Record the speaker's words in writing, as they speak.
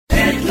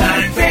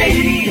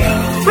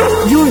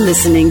You're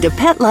listening to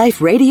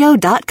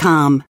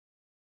PetLifeRadio.com.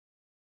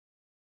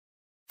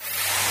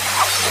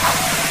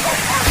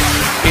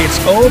 It's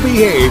Oh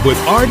Behave with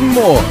Arden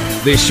Moore,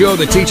 the show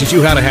that teaches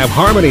you how to have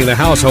harmony in the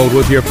household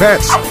with your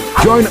pets.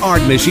 Join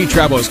Arden as she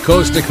travels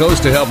coast to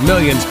coast to help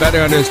millions better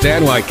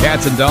understand why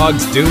cats and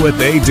dogs do what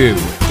they do.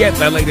 Get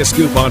the latest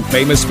scoop on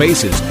famous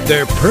faces,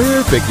 their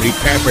perfectly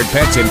pampered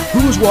pets, and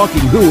who's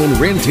walking who in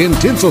Rin Tin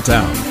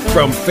Tinseltown.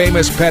 From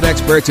famous pet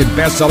experts and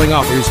best-selling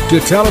authors to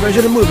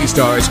television and movie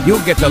stars, you'll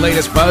get the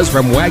latest buzz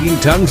from wagging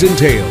tongues and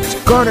tails.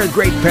 Garner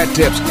great pet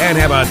tips and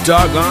have a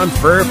doggone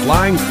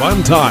fur-flying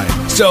fun time.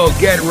 So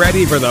get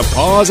ready for the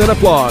pause and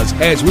applause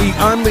as we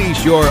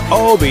unleash your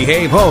Oh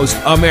Behave host,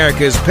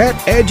 America's pet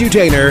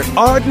edutainer,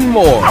 Arden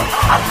Moore.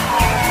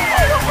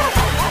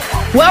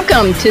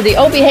 Welcome to the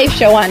Oh Behave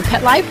Show on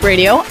Pet Life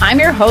Radio. I'm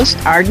your host,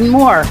 Arden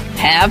Moore.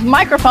 Have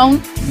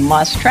microphone,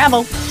 must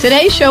travel.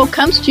 Today's show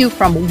comes to you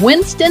from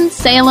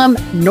Winston-Salem,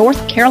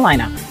 North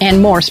Carolina,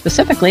 and more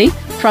specifically,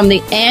 from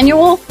the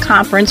annual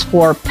conference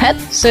for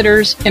Pet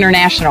Sitters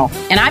International.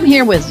 And I'm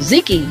here with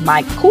Ziki,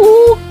 my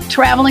cool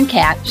traveling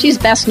cat. She's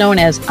best known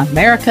as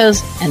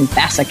America's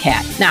Ambassa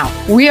Cat. Now,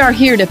 we are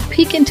here to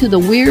peek into the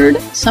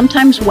weird,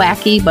 sometimes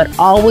wacky, but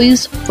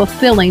always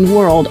fulfilling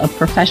world of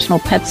professional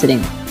pet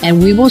sitting.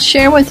 And we will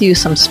share with you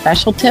some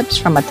special tips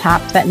from a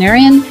top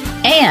veterinarian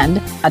and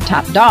a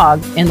top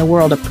dog in the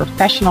world of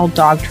professional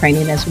dog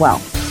training as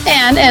well.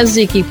 And as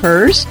Ziki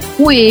purrs,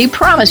 we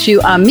promise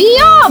you a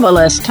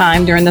meow-less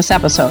time during this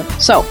episode.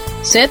 So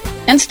sit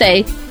and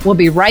stay. We'll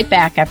be right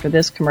back after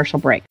this commercial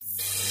break.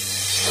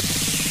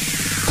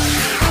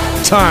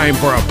 Time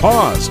for a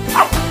pause.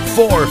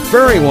 4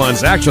 furry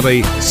ones,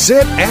 actually.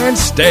 Sit and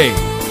stay.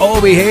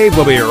 Oh Behave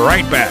will be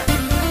right back.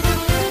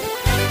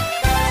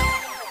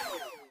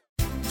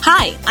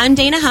 Hi, I'm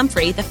Dana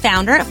Humphrey, the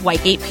founder of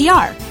Whitegate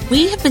PR.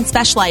 We have been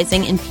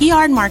specializing in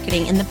PR and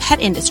marketing in the pet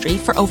industry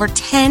for over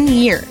 10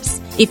 years.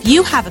 If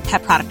you have a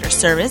pet product or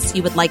service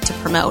you would like to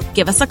promote,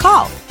 give us a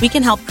call. We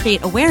can help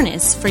create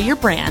awareness for your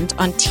brand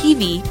on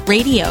TV,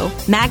 radio,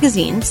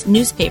 magazines,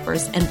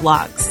 newspapers, and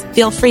blogs.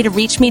 Feel free to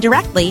reach me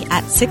directly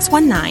at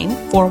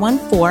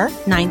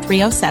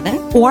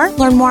 619-414-9307 or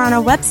learn more on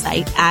our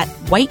website at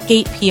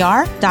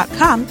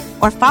whitegatepr.com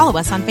or follow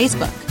us on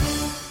Facebook.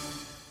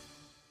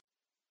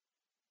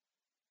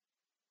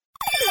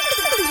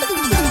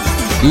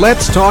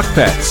 Let's Talk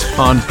Pets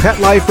on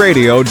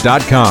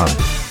PetLifeRadio.com.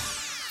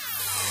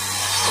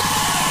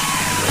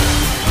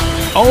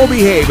 Oh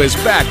Behave is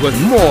back with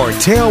more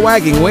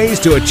tail-wagging ways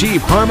to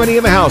achieve harmony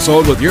in the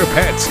household with your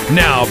pets.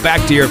 Now,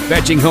 back to your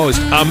fetching host,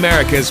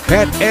 America's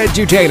pet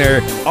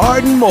edutainer,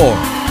 Arden Moore.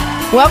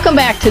 Welcome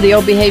back to the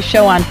Oh Behave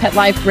Show on Pet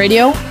Life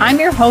Radio. I'm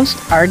your host,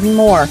 Arden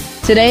Moore.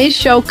 Today's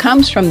show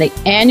comes from the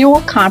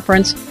annual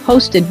conference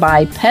hosted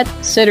by Pet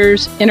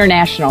Sitters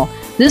International.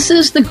 This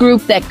is the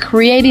group that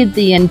created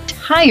the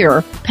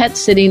entire pet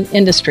sitting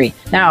industry.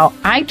 Now,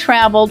 I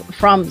traveled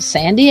from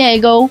San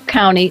Diego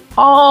County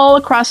all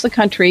across the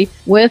country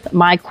with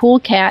my cool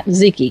cat,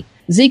 Ziki.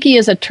 Ziki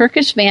is a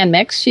Turkish Van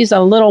mix. She's a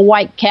little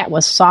white cat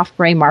with soft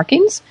gray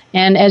markings.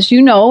 And as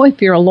you know,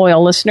 if you're a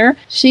loyal listener,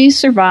 she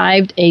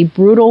survived a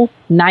brutal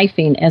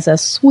knifing as a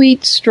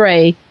sweet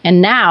stray.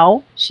 And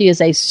now she is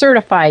a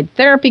certified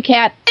therapy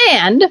cat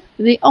and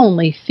the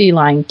only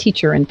feline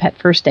teacher in pet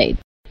first aid.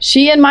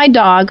 She and my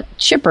dog,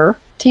 Chipper,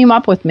 team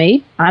up with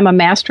me. I'm a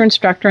master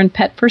instructor in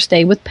pet first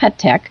aid with Pet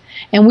Tech,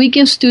 and we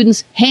give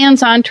students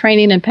hands-on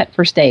training in pet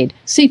first aid,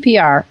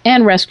 CPR,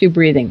 and rescue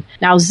breathing.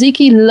 Now,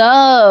 Ziki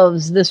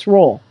loves this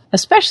role,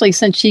 especially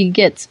since she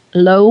gets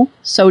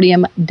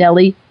low-sodium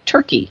deli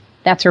turkey.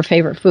 That's her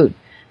favorite food.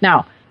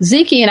 Now,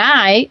 Ziki and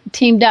I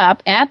teamed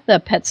up at the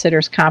Pet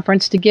Sitters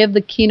Conference to give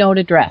the keynote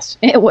address.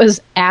 It was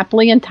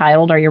aptly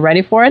entitled, are you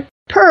ready for it?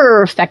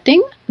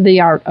 Perfecting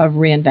the Art of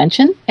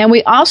Reinvention. And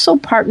we also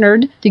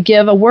partnered to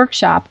give a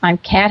workshop on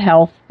cat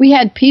health. We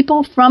had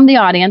people from the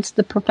audience,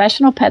 the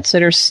professional pet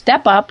sitters,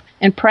 step up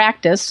and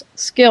practice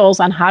skills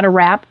on how to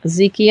wrap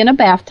Ziki in a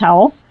bath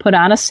towel, put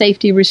on a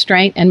safety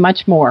restraint, and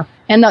much more.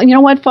 And you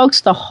know what, folks?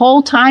 The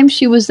whole time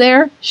she was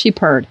there, she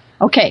purred.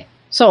 Okay,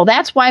 so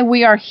that's why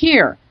we are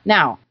here.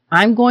 Now,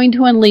 I'm going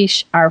to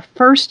unleash our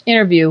first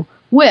interview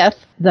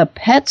with the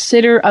Pet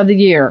Sitter of the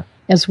Year,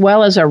 as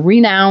well as a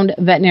renowned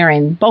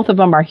veterinarian. Both of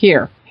them are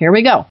here. Here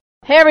we go.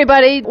 Hey,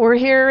 everybody. We're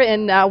here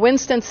in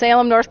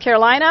Winston-Salem, North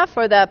Carolina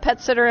for the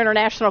Pet Sitter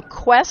International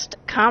Quest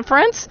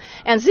Conference.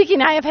 And Ziki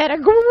and I have had a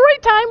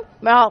great time.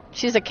 Well,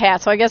 she's a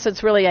cat, so I guess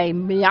it's really a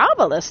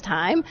meow-less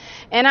time.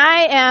 And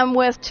I am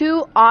with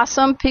 2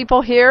 awesome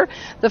people here.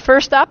 The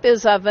first up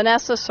is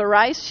Vanessa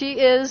Sorice. She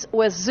is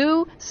with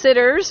Zoo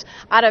Sitters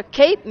out of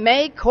Cape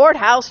May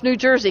Courthouse, New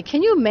Jersey.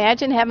 Can you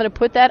imagine having to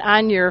put that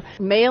on your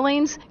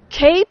mailings?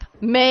 Cape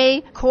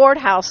May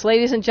Courthouse,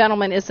 ladies and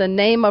gentlemen, is the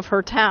name of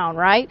her town,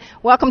 right?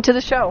 Welcome to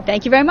the show.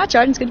 Thank you very much,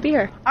 Arden. It's good to be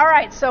here. All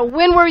right, so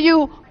when were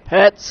you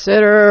Pet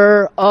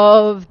Sitter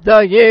of the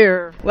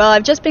Year. Well,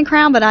 I've just been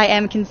crowned, but I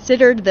am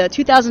considered the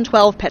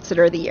 2012 Pet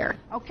Sitter of the Year.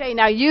 Okay,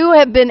 now you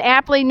have been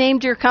aptly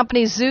named your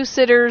company Zoo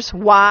Sitters.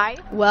 Why?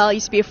 Well, I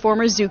used to be a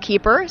former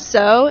zookeeper,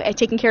 so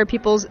taking care of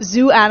people's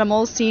zoo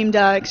animals seemed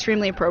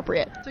extremely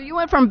appropriate. So you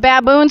went from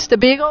baboons to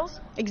beagles?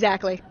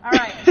 Exactly. All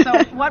right,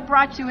 so what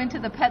brought you into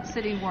the pet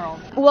sitting world?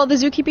 Well, the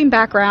zookeeping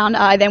background,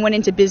 I then went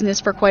into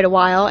business for quite a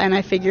while, and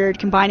I figured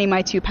combining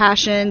my two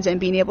passions and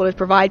being able to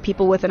provide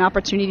people with an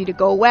opportunity to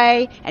go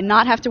away and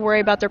not have to worry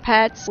about their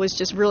pets was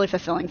just really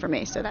fulfilling for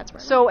me, so that's where.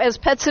 So as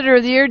Pet Sitter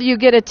of the Year, do you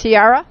get a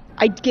tiara?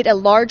 I get a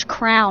large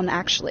crown,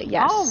 actually,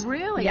 yes. Oh,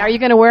 really? Yeah. Are you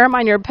going to wear them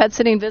on your pet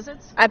sitting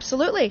visits?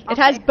 Absolutely. Okay. It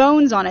has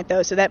bones on it,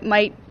 though, so that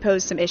might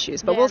pose some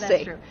issues, but we'll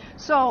see. True.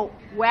 So,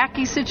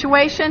 wacky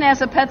situation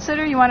as a pet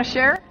sitter you want to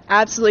share?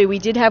 Absolutely. We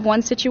did have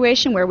one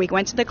situation where we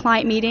went to the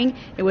client meeting.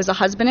 It was a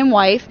husband and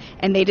wife,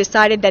 and they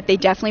decided that they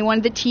definitely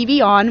wanted the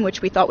TV on,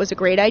 which we thought was a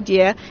great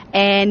idea.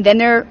 And then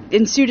there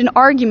ensued an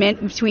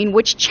argument between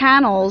which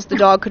channels the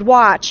dog could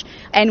watch.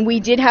 And we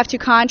did have to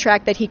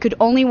contract that he could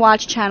only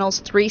watch channels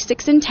 3,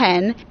 6, and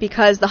 10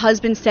 because the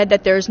husband said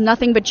that there's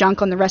nothing but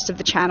junk on the rest of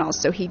the channels.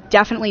 So he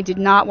definitely did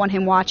not want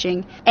him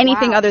watching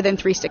anything other than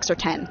 3, 6, or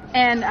 10.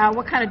 And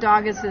what kind of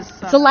dog is this?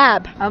 It's a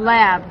lab. A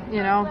lab,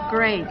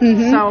 great.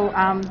 Mm-hmm. So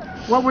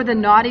what were the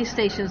naughty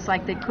stations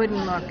like they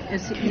couldn't look?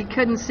 He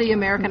couldn't see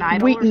American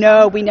Idol?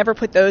 No, we never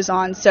put those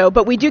on.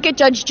 But we do get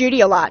Judge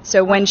Judy a lot,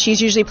 so when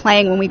she's usually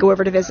playing when we go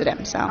over to visit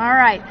him. So. All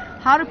right.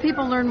 How do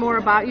people learn more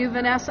about you,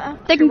 Vanessa?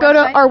 They can go to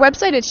our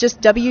website. It's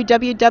just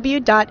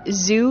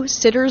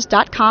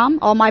www.zoositters.com.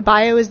 All my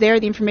bio is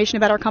there, the information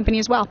about our company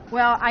as well.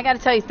 Well, I got to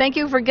tell you, thank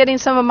you for getting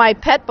some of my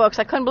pet books.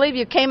 I couldn't believe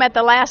you came at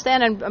the last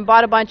end and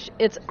bought a bunch.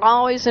 It's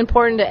always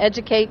important to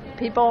educate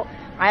people.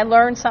 I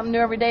learn something new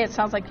every day. It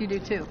sounds like you do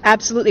too.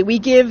 Absolutely. We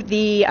give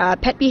the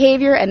pet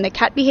behavior and the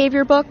cat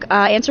behavior book,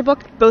 answer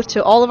book, both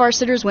to all of our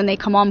sitters when they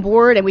come on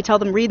board, and we tell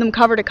them read them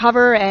cover to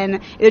cover,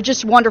 and they're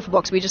just wonderful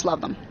books. We just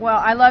love them. Well,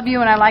 I love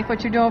you, and I like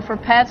what you're doing for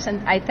pets,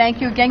 and I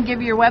thank you again. Give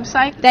you your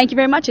website. Thank you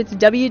very much. It's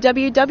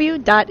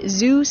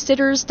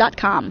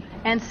www.zoositters.com.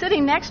 And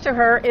sitting next to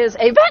her is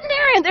a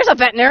veterinarian. There's a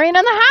veterinarian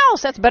in the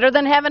house. That's better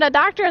than having a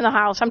doctor in the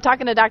house. I'm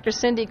talking to Dr.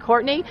 Cindy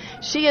Courtney.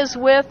 She is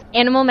with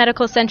Animal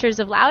Medical Centers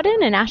of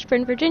Loudon in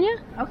Ashburn, Virginia.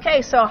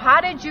 Okay, so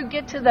how did you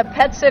get to the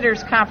Pet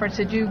Sitters Conference?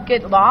 Did you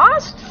get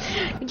lost?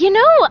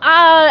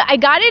 I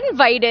got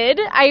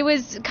invited. I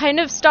was kind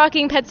of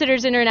stalking Pet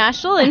Sitters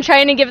International and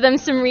trying to give them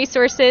some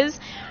resources.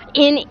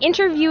 In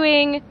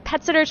interviewing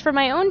pet sitters for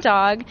my own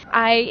dog,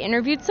 I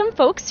interviewed some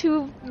folks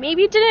who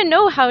maybe didn't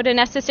know how to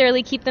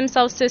necessarily keep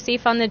themselves so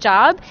safe on the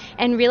job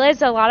and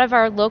realized a lot of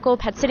our local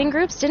pet sitting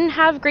groups didn't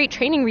have great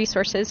training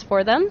resources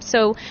for them.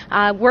 So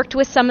worked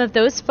with some of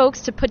those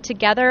folks to put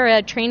together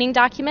a training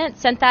document,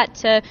 sent that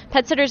to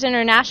Pet Sitters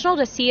International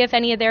to see if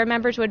any of their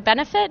members would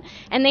benefit,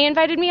 and they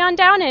invited me on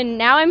down, and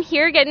now I'm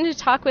here getting to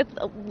talk with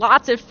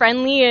lots of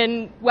friendly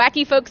and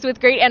wacky folks with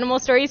great animal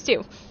stories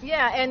too.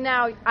 Yeah, and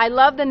now I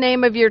love the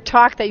name of your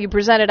talk that you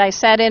presented. I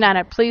sat in on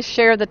it. Please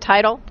share the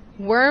title.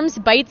 Worms,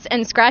 Bites,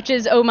 and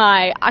Scratches, Oh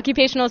My,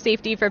 Occupational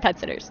Safety for Pet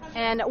Sitters.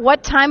 And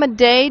what time of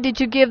day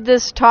did you give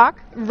this talk?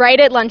 Right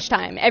at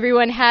lunchtime.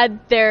 Everyone had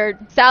their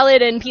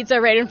salad and pizza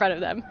right in front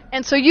of them.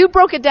 And so you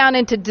broke it down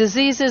into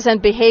diseases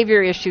and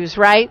behavior issues,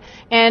 right?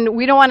 And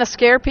we don't want to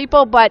scare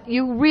people, but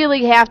you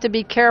really have to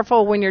be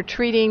careful when you're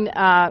treating,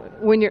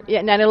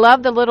 and I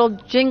love the little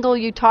jingle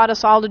you taught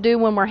us all to do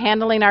when we're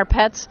handling our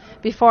pets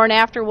before and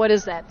after. What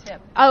is that tip?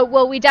 Oh,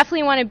 well, we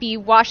definitely want to be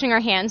washing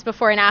our hands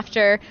before and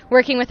after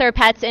working with our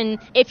pets. And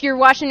if you're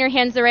washing your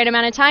hands the right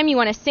amount of time, you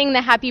want to sing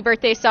the happy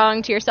birthday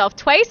song to yourself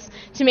twice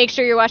to make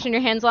sure you're washing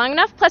your hands long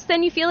enough. Plus,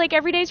 then you feel like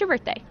every day's your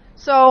birthday.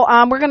 So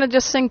we're going to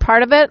just sing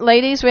part of it.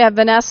 Ladies, we have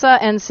Vanessa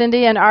and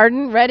Cindy and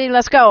Arden. Ready?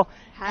 Let's go.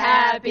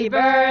 Happy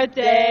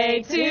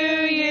birthday to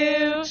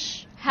you.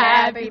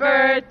 Happy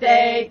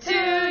birthday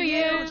to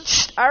you.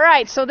 All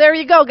right, so there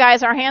you go,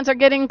 guys. Our hands are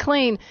getting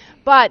clean.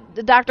 But,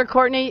 Dr.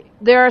 Courtney,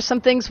 there are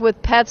some things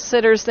with pet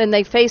sitters, and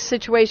they face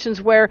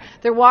situations where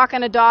they're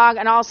walking a dog,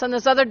 and all of a sudden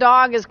this other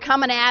dog is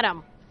coming at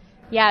them.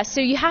 Yeah,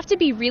 so you have to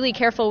be really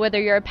careful whether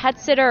you're a pet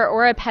sitter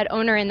or a pet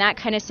owner in that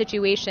kind of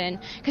situation,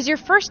 because your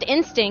first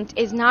instinct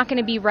is not going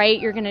to be right.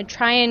 You're going to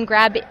try and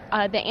grab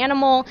the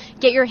animal,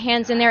 get your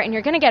hands in there, and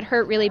you're going to get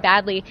hurt really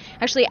badly.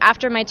 Actually,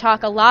 after my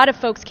talk, a lot of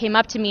folks came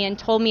up to me and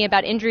told me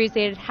about injuries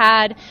they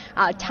had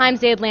times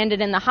they had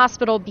landed in the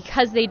hospital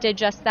because they did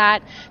just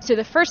that. So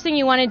the first thing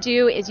you want to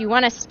do is you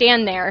want to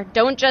stand there.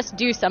 Don't just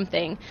do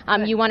something.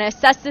 You want to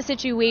assess the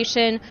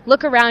situation,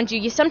 look around you.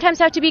 You sometimes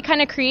have to be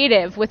kind of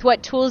creative with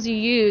what tools you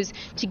use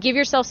to give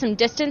yourself some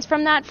distance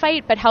from that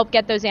fight, but help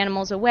get those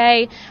animals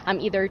away.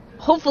 Either,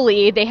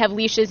 hopefully, they have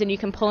leashes and you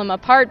can pull them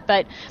apart,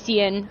 but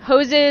seeing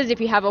hoses, if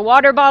you have a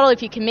water bottle,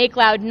 if you can make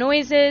loud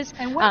noises.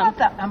 And what about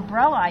the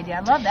umbrella idea? I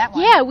love that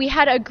one. Yeah, we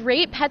had a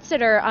great pet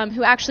sitter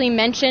who actually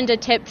mentioned a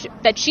tip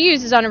that she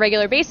uses on a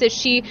regular basis.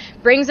 She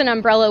brings an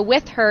umbrella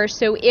with her,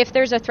 so if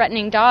there's a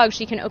threatening dog,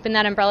 she can open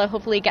that umbrella,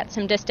 hopefully get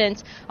some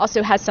distance.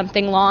 Also has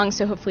something long,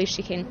 so hopefully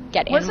she can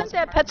get animals. Wasn't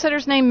that pet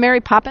sitter's name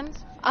Mary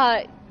Poppins?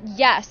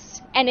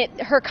 Yes, and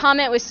her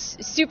comment was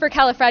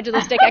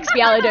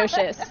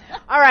supercalifragilisticexpialidocious.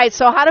 All right,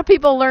 so how do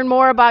people learn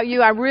more about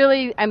you?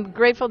 I'm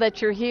grateful that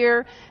you're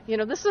here. You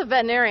know, this is a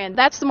veterinarian.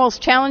 That's the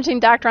most challenging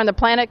doctor on the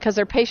planet because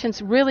their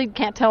patients really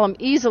can't tell them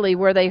easily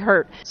where they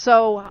hurt.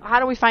 So how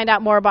do we find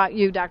out more about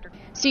you, doctor?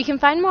 So you can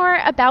find more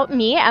about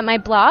me at my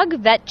blog,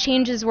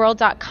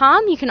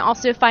 vetchangesworld.com. You can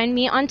also find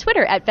me on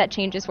Twitter at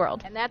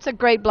vetchangesworld. And that's a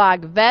great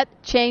blog,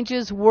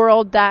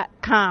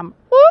 vetchangesworld.com.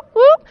 Whoop,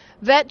 whoop.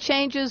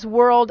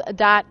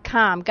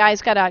 vetchangesworld.com.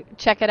 Guys, got to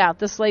check it out.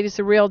 This lady's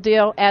the real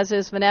deal, as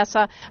is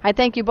Vanessa. I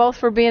thank you both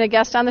for being a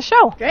guest on the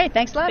show. Great.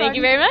 Thanks a lot. Thank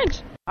you very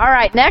much. All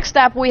right, next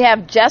up we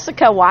have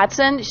Jessica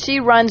Watson. She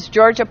runs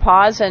Georgia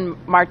Paws in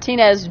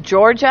Martinez,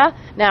 Georgia.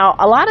 Now,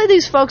 a lot of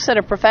these folks that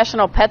are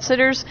professional pet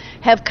sitters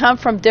have come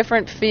from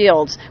different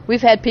fields.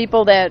 We've had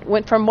people that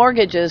went from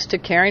mortgages to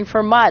caring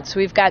for mutts.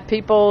 We've got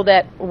people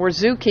that were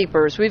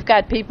zookeepers. We've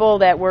got people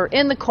that were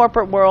in the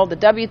corporate world, the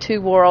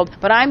W-2 world.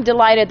 But I'm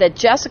delighted that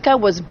Jessica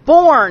was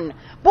born,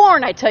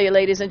 I tell you,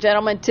 ladies and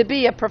gentlemen, to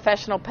be a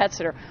professional pet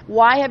sitter.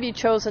 Why have you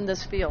chosen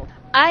this field?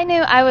 I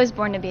knew I was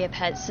born to be a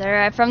pet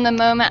sitter. From the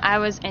moment I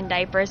was in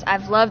diapers,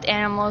 I've loved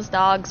animals,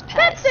 dogs, pets.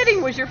 Pet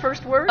sitting was your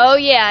first word? Oh,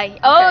 yeah. Okay.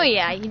 Oh,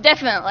 yeah,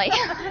 definitely.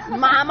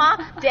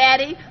 Mama,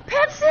 Daddy,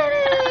 pet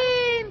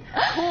sitting!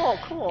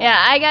 Cool.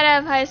 Yeah, I got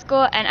out of high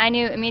school, and I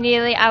knew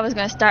immediately I was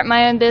going to start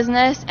my own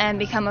business and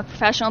become a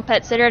professional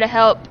pet sitter to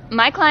help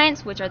my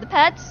clients, which are the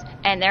pets,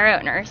 and their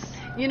owners.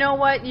 You know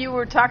what? You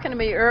were talking to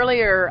me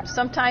earlier.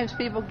 Sometimes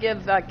people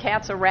give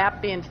cats a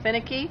rap being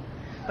finicky.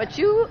 But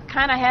you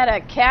kind of had a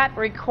cat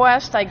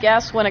request, I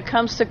guess, when it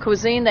comes to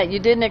cuisine that you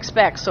didn't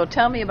expect. So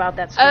tell me about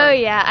that story. Oh,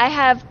 yeah. I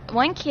have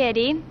one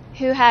kitty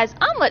who has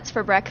omelets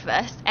for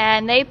breakfast.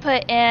 And they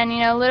put in,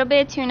 a little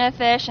bit of tuna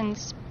fish and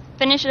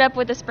finish it up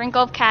with a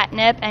sprinkle of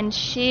catnip. And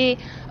she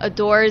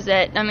adores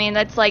it. I mean,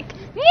 that's like,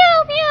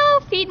 meow, meow,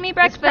 feed me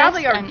breakfast. It's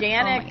probably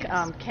organic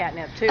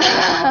catnip, too.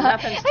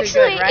 Nothing's too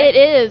Actually, good, right?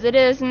 it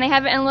is. And they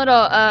have it in a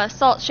little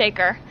salt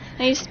shaker.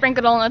 And you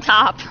sprinkle it on the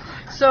top.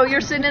 So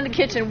you're sitting in the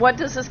kitchen. What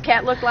does this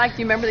cat look like? Do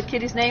you remember the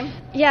kitty's name?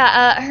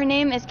 Yeah, her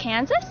name is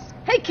Kansas.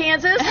 Hey,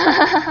 Kansas.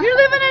 You're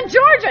living in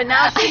Georgia.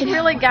 Now she's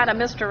really got a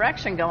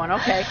misdirection going.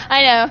 Okay.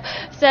 I know.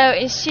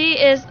 So she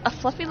is a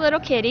fluffy little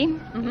kitty,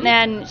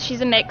 and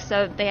she's a mix,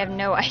 so they have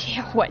no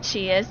idea what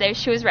she is.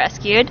 She was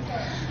rescued,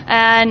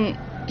 and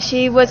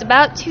she was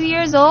about 2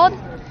 years old.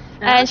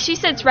 And she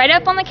sits right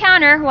up on the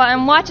counter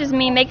and watches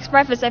me make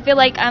breakfast. I feel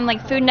like I'm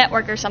like Food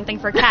Network or something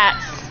for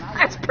cats.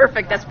 That's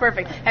perfect.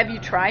 Have you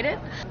tried it?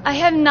 I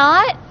have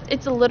not.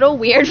 It's a little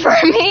weird for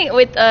me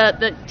with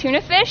the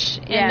tuna fish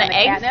and the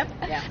eggs. Catnip.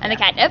 And the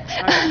catnip.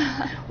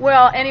 Right.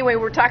 Well, anyway,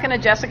 we're talking to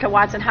Jessica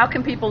Watson. How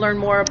can people learn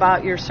more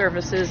about your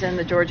services in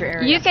the Georgia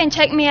area? You can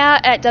check me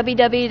out at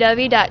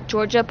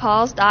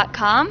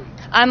www.georgiapaws.com.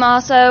 I'm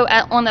also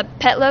on the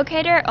pet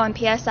locator on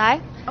PSI.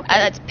 Okay.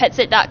 That's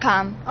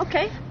petsit.com.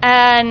 Okay.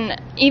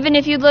 And even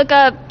if you look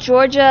up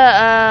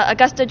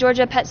Augusta,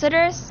 Georgia pet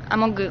sitters,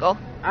 I'm on Google.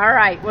 All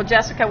right. Well,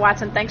 Jessica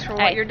Watson, thanks for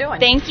what you're doing.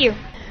 Thank you.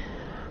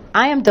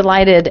 I am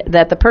delighted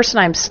that the person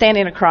I'm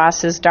standing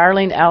across is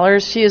Darlene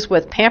Ellers. She is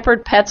with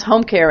Pampered Pets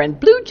Home Care in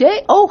Blue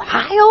Jay,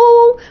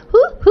 Ohio.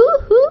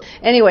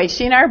 Anyway,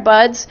 she and I are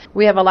buds.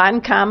 We have a lot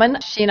in common.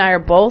 She and I are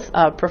both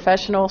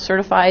professional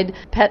certified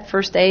pet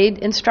first aid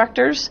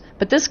instructors.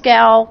 But this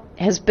gal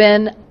has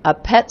been a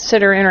Pet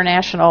Sitter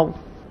International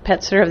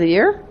Pet Sitter of the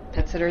Year.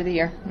 Pet Sitter of the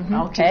Year.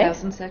 Okay.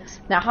 2006.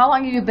 Now, how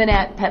long have you been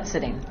at pet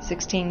sitting?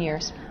 16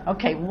 years.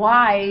 Okay,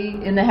 why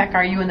in the heck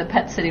are you in the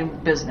pet sitting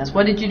business?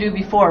 What did you do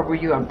before? Were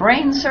you a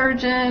brain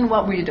surgeon?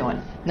 What were you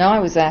doing? No, I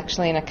was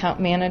actually an account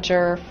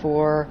manager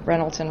for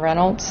Reynolds &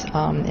 Reynolds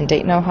in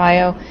Dayton,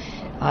 Ohio.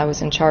 I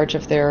was in charge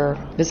of their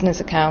business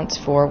accounts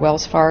for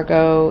Wells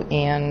Fargo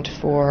and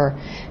for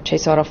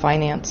Chase Auto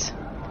Finance.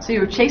 So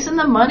you were chasing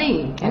the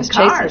money and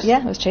cars.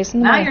 I was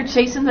chasing the money. Now you're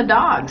chasing the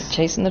dogs.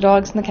 Chasing the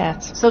dogs and the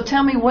cats. So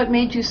tell me, what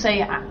made you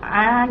say,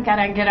 I got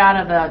to get out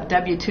of the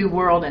W-2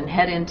 world and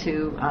head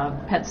into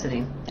pet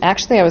sitting?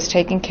 Actually, I was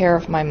taking care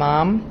of my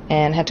mom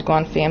and had to go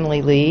on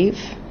family leave.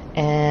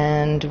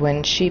 And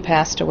when she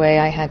passed away,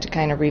 I had to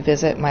kind of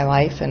revisit my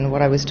life and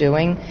what I was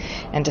doing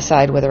and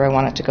decide whether I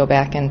wanted to go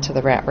back into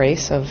the rat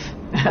race of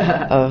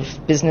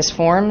business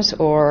forms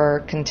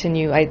or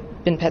continue.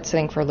 I'd been pet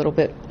sitting for a little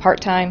bit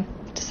part-time.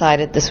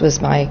 Decided this was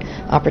my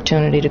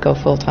opportunity to go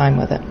full-time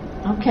with it.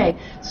 Okay,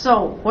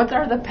 so what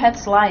are the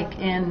pets like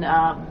in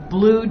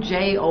Blue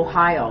Jay,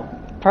 Ohio?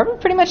 Probably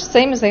pretty much the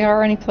same as they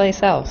are any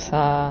place else.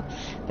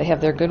 They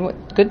have their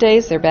good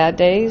days, their bad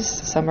days.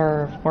 Some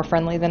are more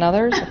friendly than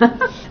others.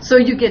 So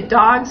you get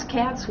dogs,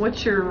 cats.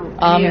 What's your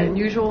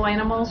unusual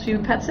animals you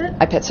pet sit?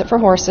 I pet sit for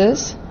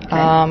horses.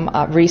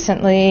 Okay.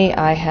 Recently,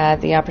 I had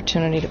the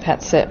opportunity to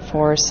pet sit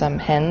for some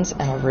hens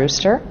and a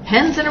rooster.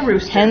 Hens and a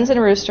rooster. Hens and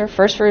a rooster.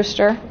 First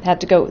rooster had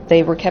to go.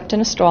 They were kept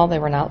in a stall. They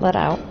were not let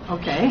out.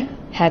 Okay.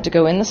 Had to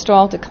go in the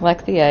stall to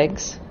collect the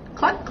eggs.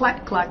 Cluck,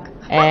 cluck, cluck.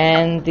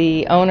 And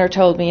the owner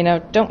told me,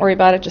 don't worry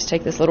about it. Just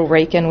take this little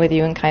rake in with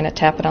you and kind of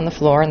tap it on the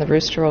floor, and the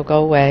rooster will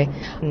go away.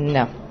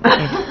 No.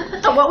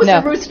 What was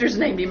the rooster's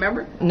name? Do you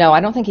remember? No,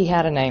 I don't think he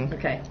had a name.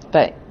 Okay.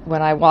 But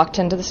when I walked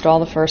into the stall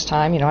the first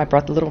time, I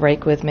brought the little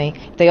rake with me.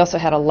 They also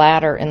had a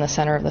ladder in the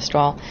center of the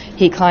stall.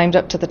 He climbed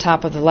up to the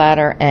top of the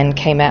ladder and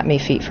came at me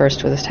feet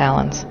first with his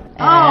talons.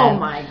 Oh,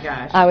 my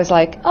gosh. I was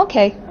like,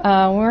 okay,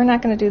 we're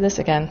not going to do this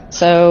again.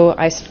 So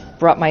I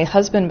brought my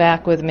husband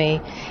back with me,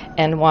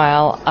 and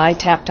while I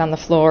tapped on the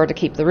floor to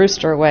keep the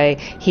rooster away,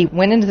 he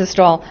went into the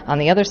stall on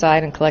the other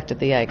side and collected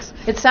the eggs.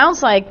 It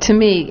sounds like to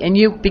me,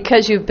 and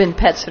because you've been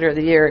Pet Sitter of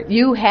the Year,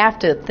 you have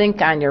to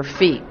think on your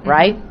feet,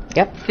 right?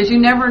 Yep. Because you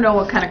never know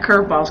what kind of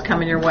curveballs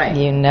coming your way.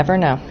 You never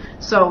know.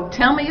 So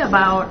tell me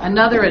about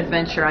another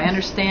adventure. I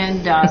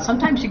understand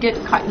sometimes you get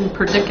caught in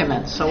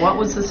predicaments. So what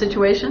was the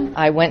situation?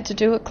 I went to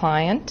do a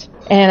client,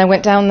 and I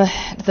went down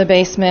the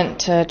basement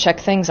to check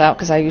things out,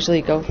 because I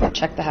usually go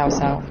check the house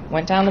out.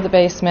 Went down to the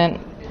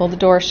basement, pulled the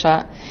door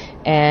shut,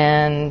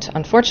 and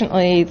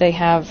unfortunately they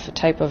have a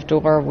type of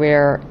door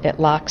where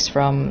it locks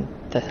from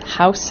the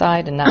house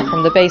side and not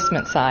from the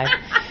basement side.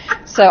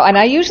 So, and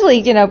I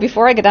usually,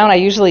 before I get down, I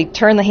usually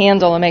turn the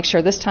handle and make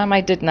sure. This time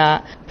I did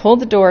not. Pulled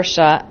the door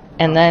shut,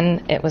 and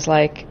then it was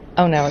like,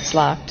 oh no, it's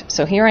locked.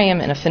 So here I am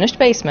in a finished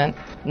basement,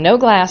 no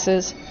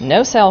glasses,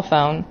 no cell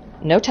phone,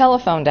 no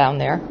telephone down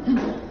there.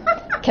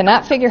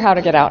 Cannot figure how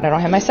to get out, and I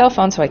don't have my cell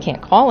phone, so I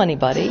can't call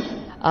anybody.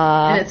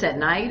 And it's at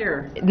night,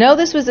 or? No,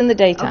 this was in the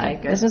daytime.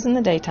 Okay, good. This was in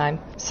the daytime.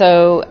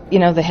 So,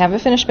 they have a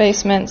finished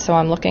basement, so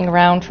I'm looking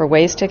around for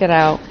ways to get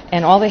out,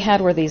 and all they had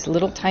were these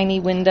little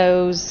tiny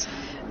windows,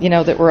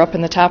 that were up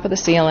in the top of the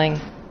ceiling.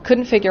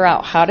 Couldn't figure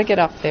out how to get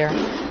up there.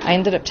 I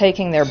ended up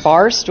taking their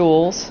bar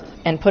stools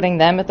and putting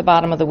them at the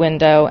bottom of the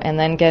window, and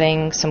then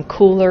getting some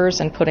coolers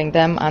and putting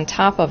them on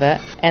top of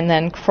it, and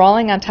then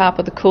crawling on top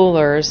of the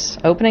coolers,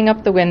 opening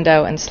up the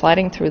window and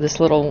sliding through this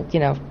little,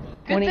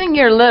 Good thing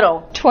you're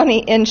little.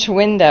 20-inch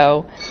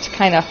window to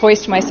kind of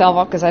hoist myself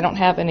up, because I don't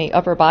have any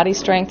upper body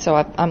strength, so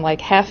I'm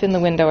like half in the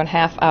window and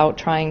half out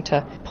trying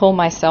to pull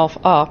myself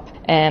up.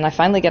 And I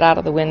finally get out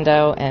of the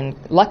window, and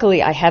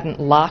luckily I hadn't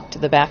locked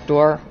the back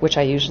door, which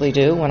I usually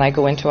do when I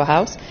go into a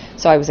house.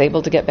 So I was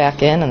able to get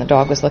back in, and the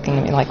dog was looking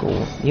at me like,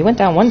 well, you went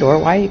down one door,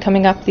 why are you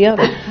coming up the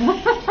other?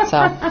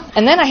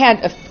 And then I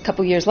had, a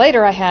couple years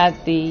later, I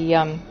had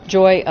the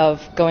joy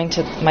of going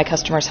to my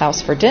customer's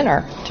house for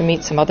dinner to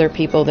meet some other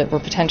people that were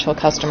potential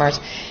customers,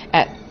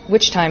 at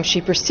which time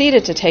she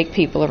proceeded to take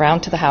people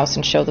around to the house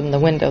and show them the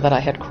window that I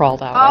had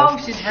crawled out of.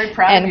 Oh, she's very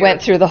proud of you. And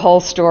went through the whole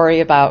story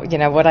about,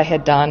 what I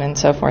had done and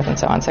so forth and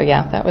so on. So,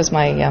 yeah, that was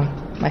my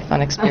my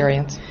fun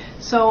experience.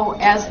 So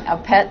as a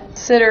pet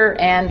sitter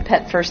and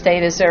pet first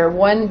aid, is there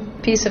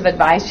one piece of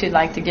advice you'd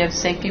like to give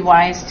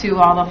safety-wise to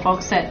all the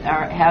folks that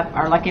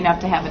are lucky enough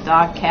to have a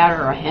dog, cat,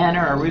 or a hen,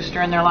 or a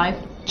rooster in their life?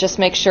 Just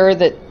make sure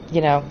that,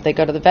 they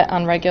go to the vet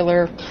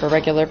for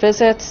regular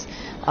visits.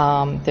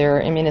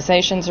 Their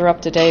immunizations are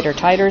up to date, or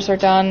titers are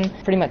done.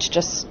 Pretty much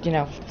just,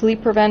 flea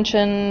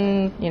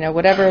prevention,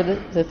 whatever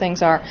the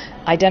things are.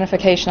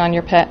 Identification on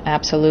your pet,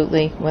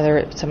 absolutely, whether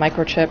it's a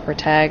microchip or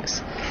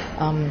tags,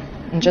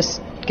 and just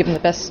give them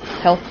the best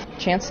health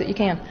chance that you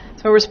can.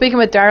 So we're speaking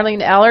with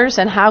Darlene Ehlers,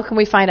 and how can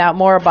we find out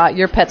more about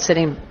your pet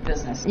sitting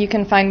business? You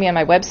can find me on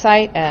my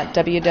website at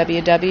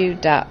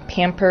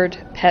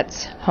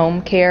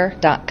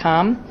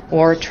www.pamperedpetshomecare.com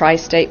or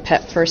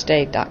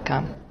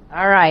tristatepetfirstaid.com.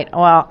 All right.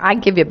 Well, I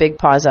give you a big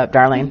paws up,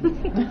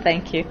 Darlene.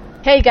 Thank you.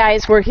 Hey,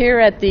 guys, we're here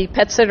at the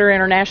Pet Sitter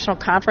International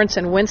Conference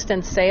in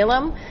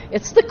Winston-Salem.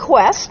 It's the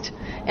Quest,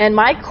 and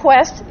my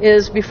quest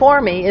is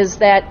before me is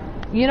that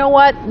you know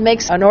what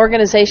makes an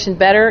organization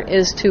better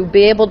is to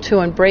be able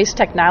to embrace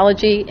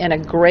technology in a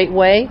great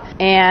way.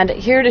 And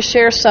here to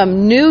share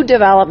some new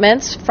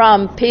developments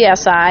from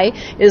PSI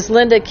is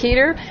Linda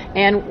Keeter,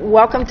 and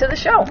welcome to the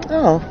show.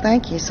 Oh,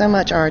 thank you so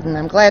much, Arden.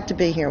 I'm glad to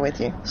be here with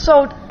you.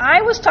 So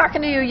I was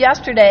talking to you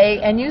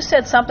yesterday, and you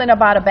said something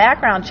about a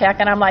background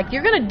check, and I'm like,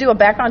 you're going to do a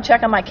background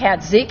check on my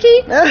cat,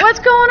 Zeke? What's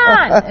going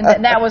on?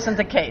 And that wasn't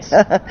the case.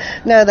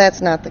 No,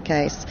 that's not the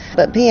case.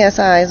 But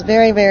PSI is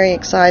very, very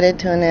excited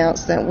to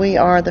announce that we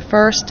are the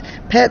first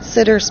pet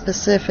sitter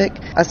specific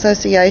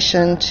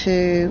association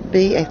to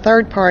be a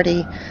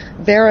third-party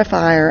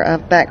verifier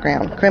of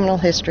background criminal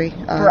history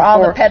for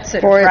all the pet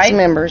sitters, for its right?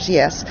 members,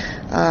 yes.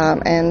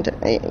 And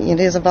it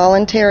is a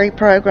voluntary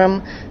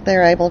program.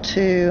 They're able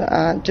to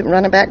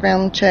run a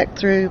background check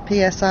through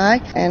PSI,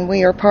 and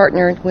we are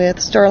partnered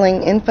with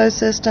Sterling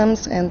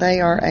Infosystems, and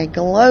they are a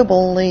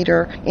global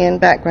leader in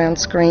background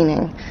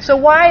screening. So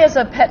why, as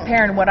a pet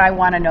parent, would I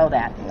want to know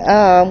that?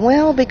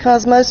 Well,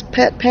 because most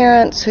pet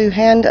parents who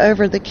hand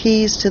over the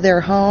keys to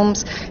their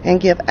homes and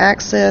give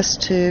access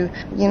to,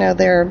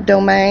 their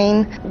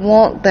domain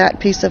want that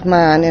peace of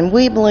mind, and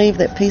we believe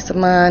that peace of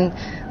mind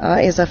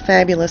is a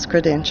fabulous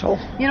credential.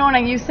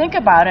 When you think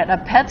about it, a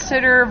pet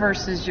sitter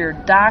versus your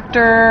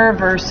doctor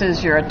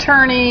versus your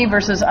attorney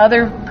versus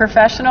other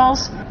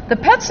professionals, the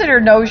pet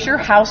sitter knows your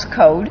house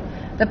code.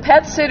 The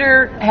pet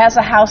sitter has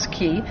a house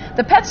key.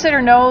 The pet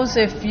sitter knows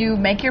if you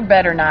make your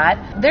bed or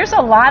not. There's a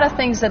lot of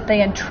things that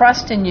they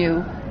entrust in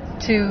you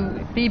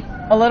to be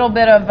a little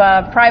bit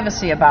of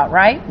privacy about,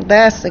 right?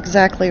 That's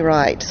exactly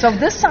right. So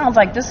this sounds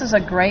like this is a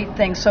great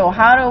thing. So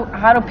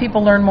how do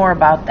people learn more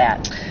about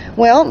that?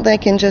 Well, they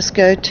can just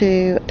go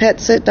to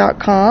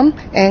petsit.com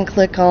and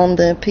click on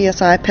the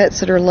PSI Pet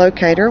Sitter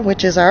Locator,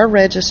 which is our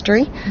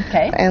registry.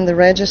 Okay. And the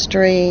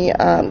registry,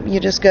 you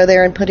just go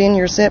there and put in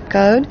your zip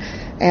code,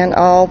 and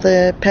all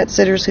the pet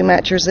sitters who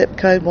match your zip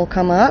code will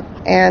come up,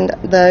 and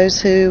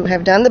those who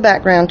have done the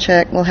background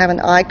check will have an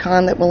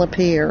icon that will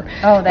appear.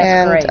 Oh,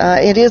 that's great.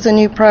 And it is a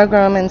new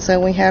program, and so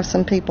we have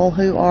some people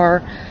who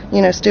are,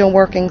 still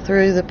working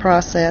through the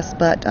process,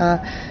 but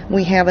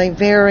we have a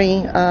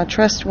very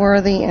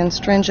trustworthy and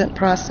stringent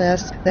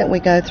process that we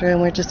go through,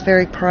 and we're just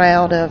very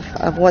proud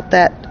of what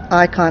that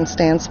icon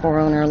stands for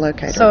on our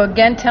locator. So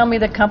again, tell me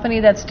the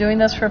company that's doing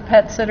this for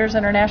Pet Sitters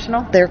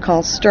International? They're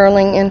called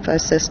Sterling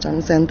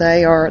Infosystems, and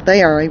they are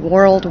a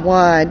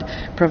worldwide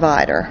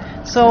provider.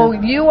 So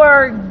you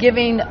are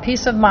giving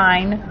peace of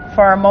mind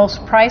for our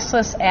most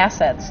priceless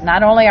assets,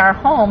 not only our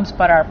homes,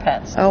 but our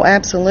pets. Oh,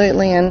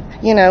 absolutely. And,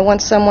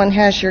 once someone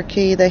has your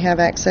key, they have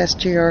access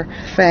to your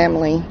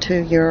family,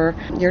 to your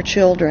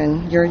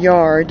children, your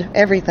yard,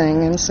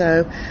 everything. And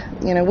so,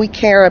 we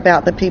care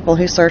about the people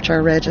who search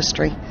our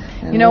registry.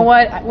 You know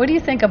what? What do you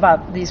think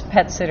about these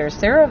pet sitters?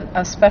 They're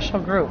a special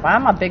group.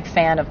 I'm a big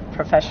fan of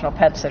professional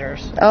pet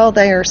sitters. Oh,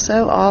 they are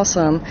so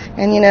awesome.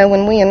 And,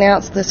 when we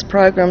announced this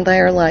program, they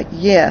are like,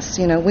 yes,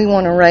 we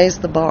want to raise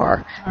the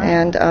bar.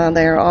 And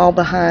they are all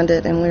behind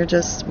it, and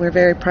we're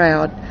very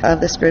proud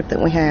of this group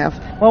that we have.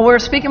 Well, we're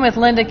speaking with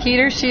Linda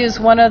Keeter. She is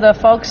one of the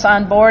folks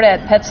on board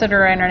at Pet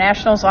Sitter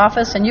International's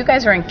office, and you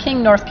guys are in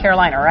King, North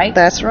Carolina, right?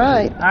 That's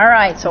right. All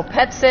right, so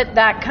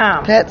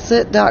petsit.com.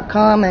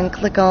 Petsit.com, and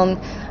click on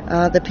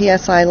the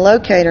PSI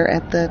locator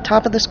at the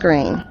top of the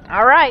screen.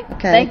 All right.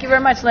 Okay. Thank you very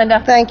much,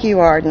 Linda. Thank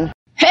you, Arden.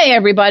 Hey,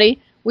 everybody.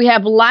 We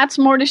have lots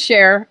more to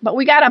share, but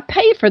we got to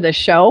pay for this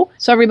show.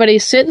 So everybody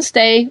sit and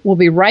stay. We'll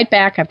be right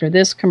back after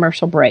this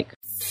commercial break.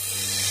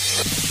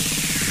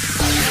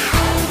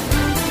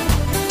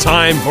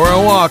 Time for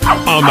a walk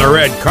on the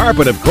red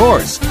carpet, of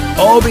course.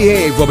 All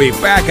Behave will be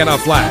back in a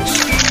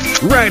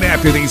flash right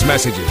after these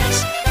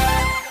messages.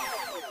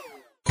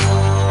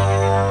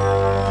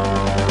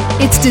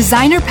 It's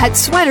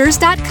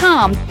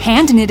DesignerPetSweaters.com.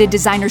 Hand-knitted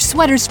designer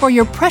sweaters for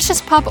your precious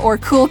pup or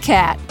cool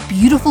cat.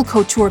 Beautiful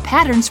couture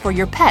patterns for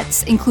your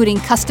pets, including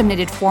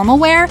custom-knitted formal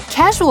wear,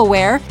 casual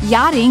wear,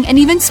 yachting, and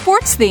even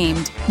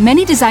sports-themed.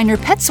 Many designer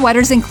pet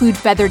sweaters include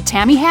feathered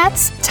tammy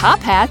hats, top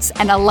hats,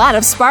 and a lot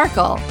of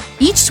sparkle.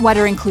 Each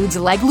sweater includes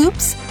leg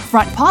loops,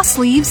 front paw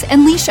sleeves,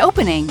 and leash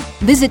opening.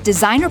 Visit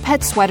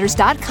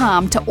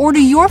DesignerPetSweaters.com to order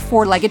your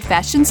four-legged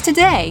fashions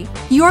today.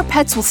 Your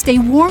pets will stay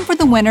warm for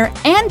the winter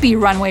and be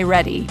runway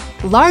ready.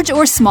 Large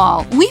or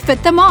small, we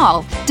fit them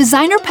all.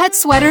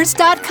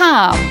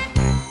 DesignerPetSweaters.com.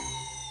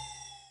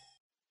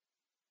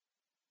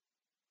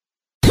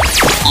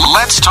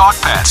 Let's talk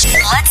pets.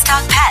 Let's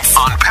talk pets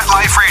On Pet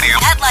Life Radio.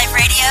 Pet Life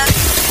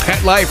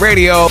PetLifeRadio.com.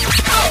 Radio.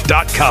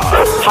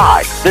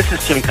 Hi, this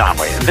is Tim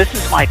Conway, and this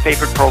is my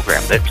favorite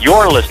program that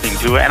you're listening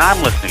to and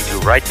I'm listening to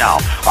right now.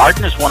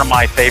 Arden is one of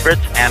my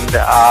favorites, and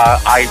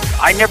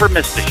I never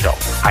miss the show.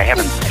 I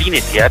haven't seen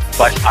it yet,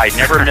 but I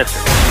never miss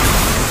it.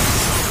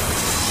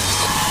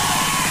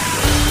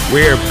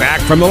 We're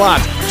back from the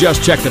lot.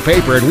 Just checked the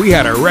paper and we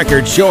had a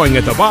record showing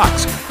at the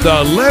box.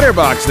 The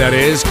letterbox, that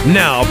is.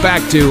 Now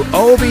back to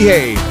Oh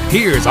Behave.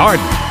 Here's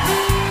Arden.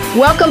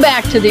 Welcome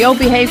back to the Oh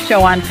Behave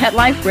Show on Pet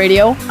Life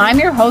Radio. I'm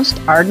your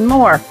host, Arden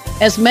Moore.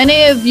 As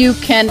many of you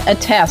can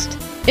attest,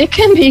 it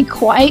can be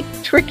quite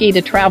tricky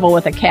to travel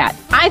with a cat.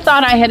 I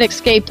thought I had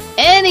escaped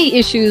any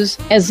issues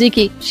as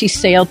Zeke. She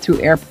sailed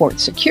through airport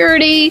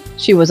security.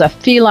 She was a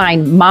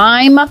feline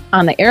mime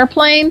on the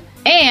airplane.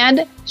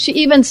 And she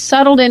even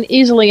settled in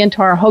easily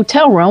into our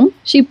hotel room.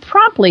 She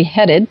promptly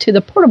headed to the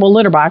portable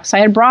litter box I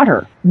had brought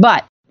her.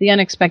 But the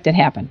unexpected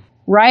happened.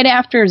 Right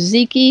after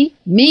Zeke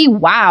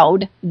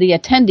wowed the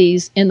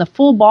attendees in the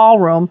full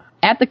ballroom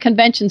at the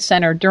convention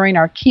center during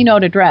our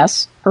keynote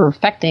address,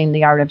 Perfecting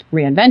the Art of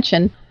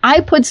Reinvention, I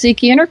put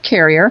Zeke in her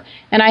carrier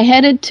and I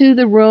headed to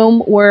the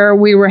room where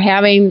we were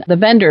having the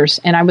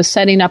vendors and I was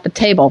setting up a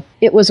table.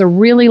 It was a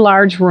really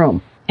large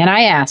room. And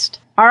I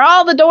asked, "Are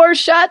all the doors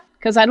shut?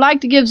 Because I'd like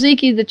to give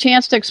Zeke the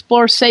chance to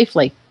explore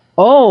safely."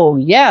 "Oh,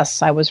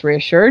 yes," I was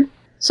reassured.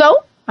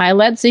 So I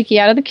let Zeke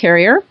out of the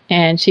carrier,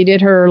 and she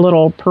did her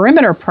little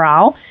perimeter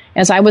prowl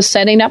as I was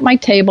setting up my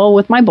table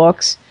with my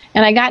books,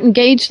 and I got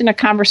engaged in a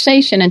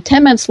conversation, and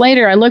 10 minutes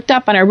later I looked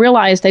up and I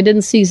realized I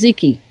didn't see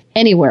Zeke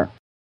anywhere.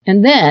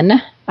 And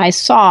then I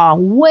saw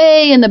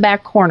way in the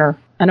back corner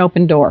an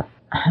open door.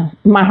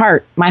 My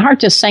heart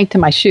just sank to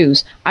my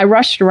shoes. I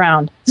rushed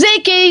around.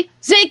 "Zeke!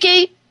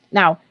 Zeke!"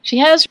 Now, she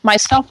has my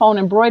cell phone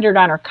embroidered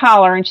on her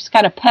collar, and she's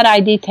got a pet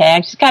ID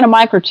tag. She's got a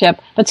microchip,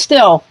 but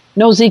still,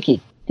 no Zeke.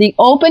 The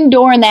open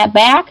door in that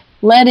back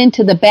led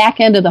into the back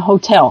end of the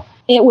hotel.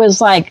 It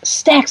was like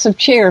stacks of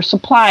chairs,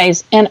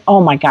 supplies, and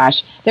oh my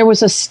gosh, there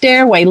was a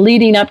stairway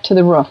leading up to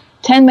the roof.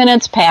 10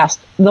 minutes passed,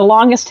 the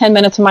longest 10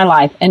 minutes of my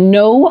life, and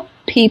no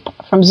peep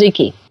from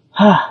Zeke.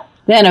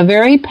 Then a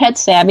very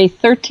pet-savvy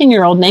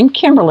 13-year-old named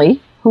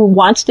Kimberly, who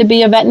wants to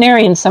be a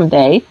veterinarian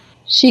someday,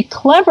 she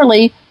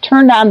cleverly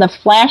turned on the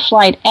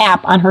flashlight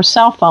app on her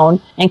cell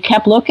phone and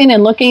kept looking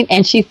and looking,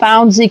 and she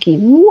found Zeke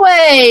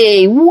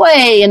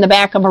way in the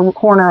back of a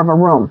corner of a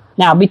room.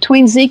 Now,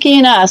 between Zeke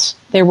and us,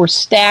 there were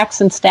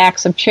stacks and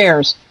stacks of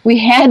chairs. We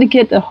had to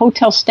get the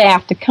hotel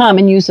staff to come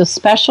and use a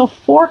special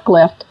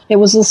forklift. It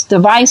was this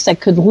device that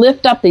could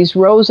lift up these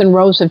rows and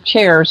rows of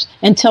chairs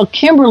until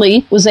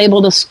Kimberly was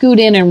able to scoot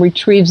in and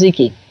retrieve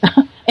Zeke.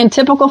 In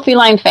typical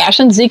feline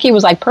fashion, Zeke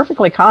was like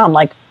perfectly calm,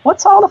 like,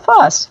 what's all the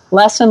fuss?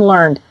 Lesson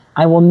learned.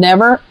 I will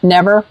never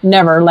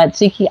let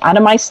Zeke out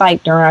of my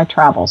sight during our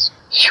travels.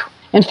 Whew.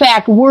 In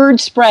fact, word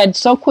spread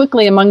so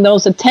quickly among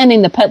those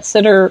attending the Pet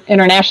Sitter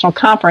International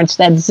Conference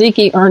that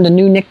Zeke earned a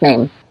new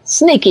nickname.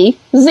 Sneaky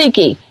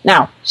Zeke.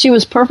 Now, she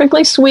was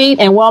perfectly sweet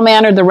and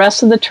well-mannered the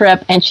rest of the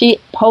trip, and she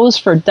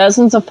posed for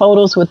dozens of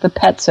photos with the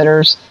pet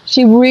sitters.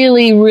 She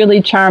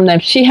really charmed them.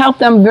 She helped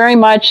them very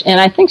much,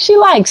 and I think she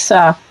likes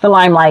the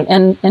limelight,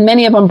 and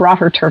many of them brought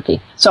her turkey.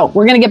 So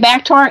we're going to get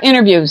back to our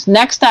interviews.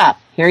 Next up,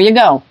 here you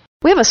go.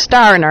 We have a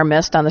star in our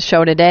midst on the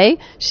show today.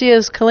 She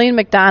is Colleen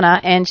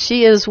McDonough, and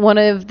she is one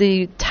of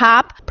the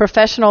top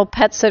professional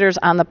pet sitters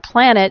on the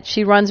planet.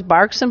 She runs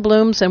Barks and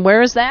Blooms, and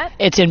where is that?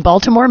 It's in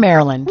Baltimore,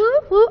 Maryland. Woo,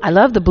 woo. I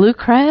love the blue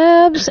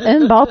crabs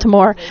in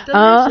Baltimore.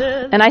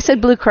 And I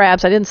said blue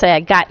crabs. I didn't say I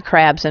got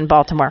crabs in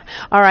Baltimore.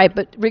 All right,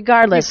 but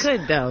regardless. You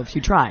could, though, if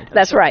you tried.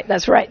 That's right.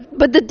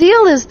 But the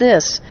deal is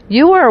this.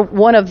 You are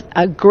one of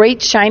a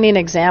great shining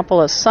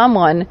example of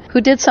someone who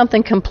did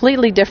something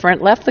completely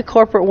different, left the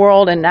corporate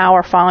world, and now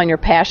are following your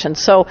passion.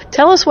 So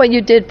tell us what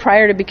you did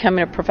prior to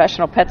becoming a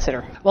professional pet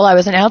sitter. Well, I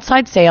was in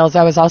outside sales.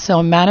 I was also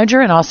a manager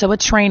and also a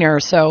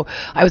trainer. So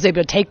I was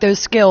able to take those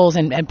skills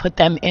and put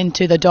them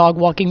into the dog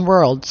walking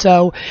world.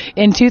 So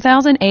in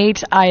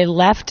 2008, I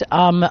left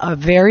a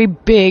very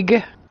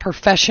big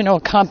professional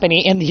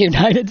company in the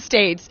United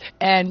States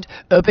and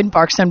opened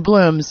Barks and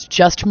Blooms,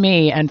 just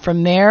me. And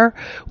from there,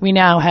 we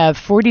now have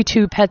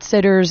 42 pet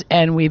sitters,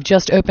 and we've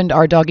just opened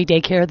our doggy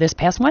daycare this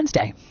past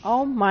Wednesday.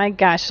 Oh my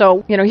gosh.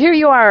 So, here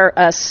you are,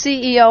 a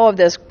CEO of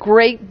this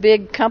great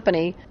big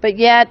company, but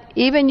yet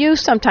even you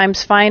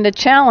sometimes find a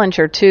challenge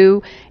or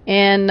two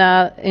in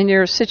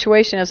your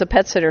situation as a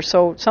pet sitter.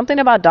 So something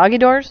about doggy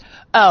doors?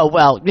 Oh,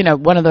 well,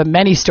 one of the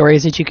many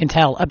stories that you can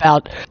tell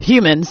about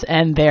humans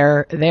and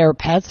their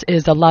pets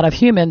is a lot of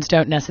humans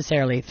don't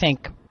necessarily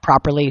think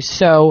properly.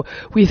 So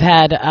we've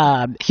had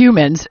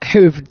humans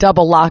who've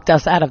double locked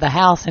us out of the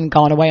house and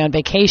gone away on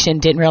vacation,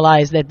 didn't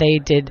realize that they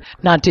did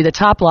not do the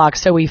top lock.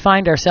 So we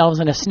find ourselves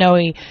in a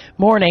snowy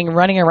morning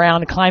running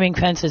around, climbing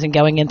fences and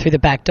going in through the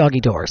back doggy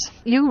doors.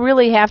 You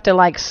really have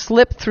to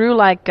slip through,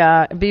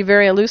 be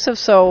very elusive.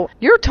 So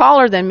you're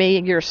taller than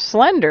me. You're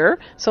slender.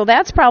 So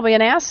that's probably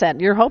an asset.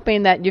 You're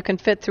hoping that you can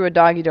fit through a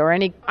doggy door. I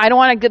don't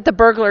want to get the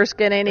burglars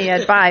get any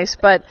advice,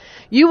 but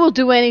you will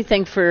do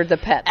anything for the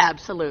pets.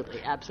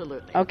 Absolutely.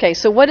 Okay,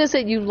 so what is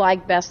it you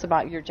like best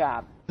about your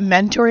job?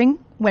 Mentoring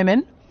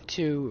women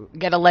to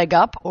get a leg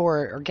up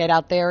or get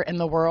out there in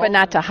the world. But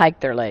not to hike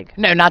their leg.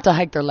 No, not to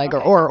hike their leg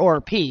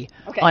or pee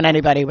on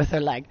anybody with their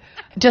leg.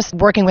 Just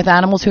working with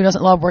animals. Who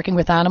doesn't love working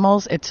with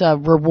animals? It's a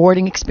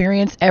rewarding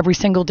experience every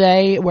single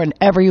day.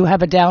 Whenever you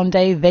have a down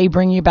day, they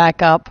bring you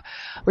back up.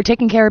 We're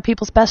taking care of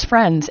people's best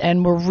friends,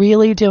 and we're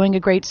really doing a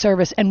great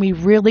service, and we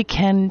really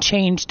can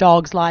change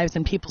dogs' lives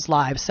and people's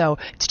lives. So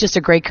it's just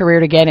a great career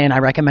to get in. I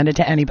recommend it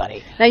to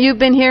anybody. Now, you've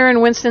been here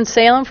in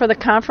Winston-Salem for the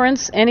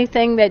conference.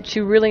 Anything that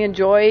you really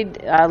enjoyed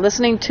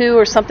listening to,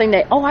 or something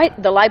that,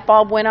 the light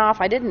bulb went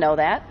off? I didn't know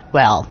that.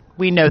 Well,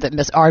 we know that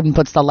Miss Arden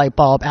puts the light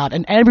bulb out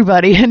in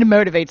everybody and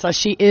motivates us.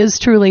 She is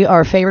truly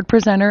our favorite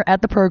presenter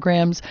at the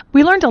programs.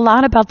 We learned a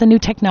lot about the new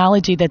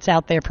technology that's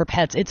out there for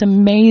pets. It's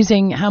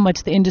amazing how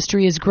much the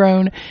industry has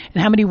grown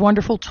and how many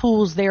wonderful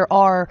tools there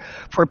are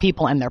for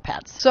people and their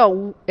pets.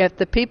 So if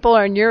the people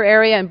are in your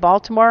area in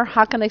Baltimore,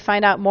 how can they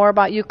find out more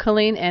about you,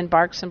 Colleen, and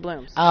Barks and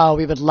Blooms? Oh,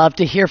 we would love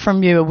to hear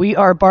from you. We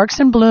are Barks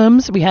and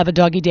Blooms. We have a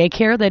doggy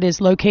daycare that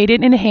is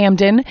located in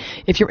Hamden.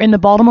 If you're in the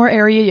Baltimore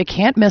area, you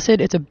can't miss it.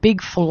 It's a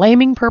big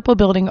flaming purple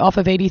building off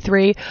of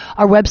 83.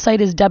 Our website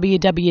is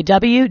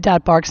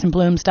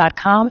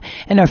www.barksandblooms.com,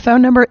 and our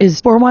phone number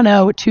is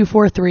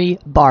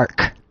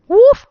 410-243-BARK.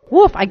 Woof,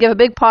 woof. I give a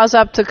big paws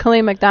up to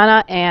Colleen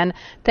McDonough, and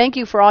thank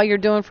you for all you're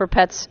doing for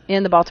pets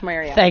in the Baltimore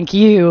area. Thank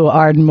you,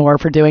 Arden Moore,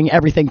 for doing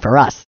everything for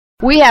us.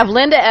 We have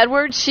Linda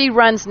Edwards. She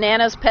runs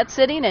Nana's Pet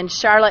Sitting in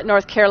Charlotte,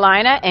 North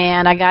Carolina,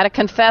 and I got to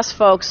confess,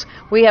 folks,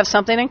 we have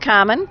something in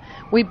common.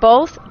 We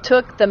both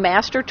took the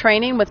master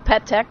training with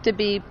Pet Tech to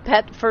be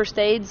pet first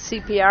aid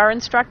CPR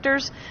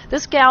instructors.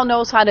 This gal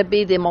knows how to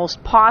be the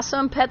most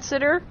pawsome pet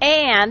sitter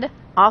and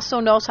also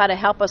knows how to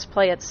help us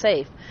play it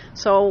safe.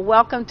 So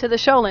welcome to the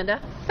show,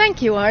 Linda.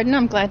 Thank you, Arden.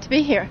 I'm glad to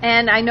be here.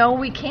 And I know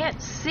we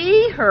can't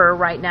see her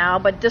right now,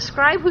 but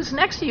describe who's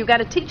next to you. You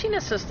got a teaching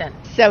assistant.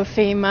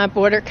 Sophie, my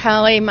Border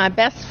Collie, my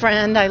best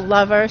friend. I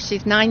love her.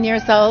 She's 9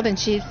 years old, and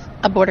she's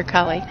a Border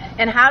Collie.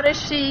 And how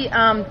does she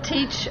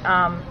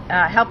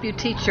help you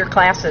teach your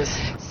classes?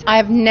 I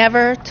have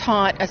never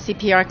taught a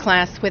CPR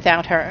class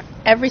without her.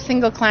 Every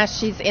single class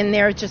she's in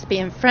there just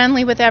being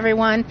friendly with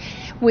everyone.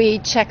 We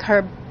check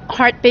her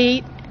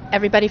heartbeat.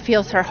 Everybody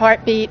feels her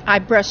heartbeat. I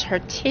brush her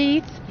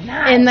teeth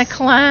in the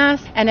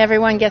class, and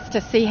everyone gets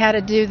to see how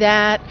to do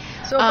that.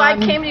 So if I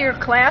came to your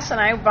class and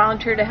I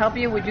volunteered to help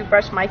you, would you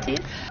brush my teeth?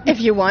 If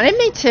you wanted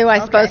me to,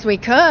 I suppose we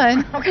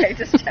could. Okay,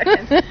 just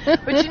checking.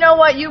 But you know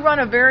what? You run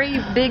a very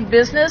big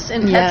business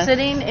in pet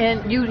sitting,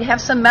 and you have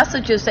some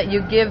messages that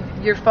you give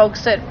your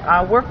folks that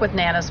work with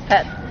Nana's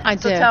Pet. I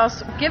do. So tell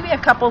us, give me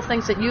a couple of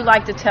things that you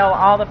like to tell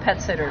all the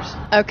pet sitters.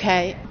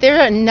 Okay, there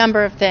are a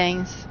number of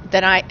things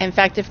that in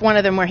fact, if one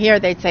of them were here,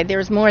 they'd say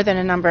there's more than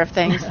a number of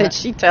things that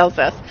she tells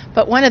us.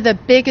 But one of the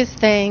biggest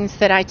things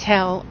that I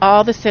tell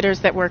all the sitters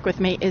that work with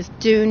me is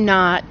do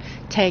not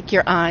take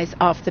your eyes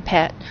off the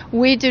pet.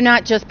 We do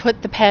not just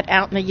put the pet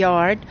out in the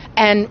yard,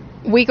 and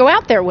we go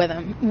out there with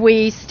them.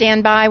 We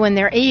stand by when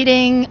they're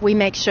eating. We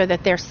make sure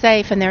that they're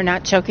safe and they're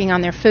not choking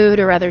on their food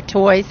or other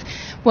toys.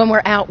 When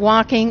we're out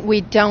walking, we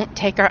don't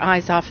take our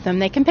eyes off them.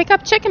 They can pick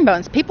up chicken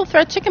bones. People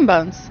throw chicken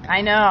bones. I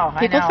know.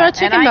 People throw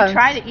chicken bones. And I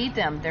try to eat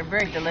them. They're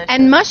very delicious.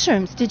 And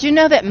mushrooms. Did you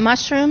know that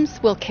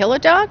mushrooms will kill a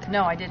dog?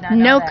 No, I did not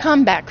know No that.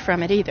 comeback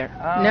from it either.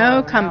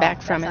 No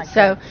comeback from it.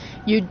 So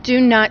you do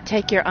not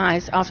take your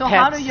eyes off So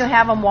pets. how do you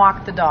have them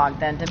walk the dog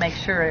then to make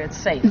sure it's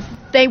safe?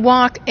 They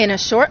walk in a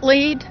short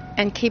lead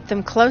and keep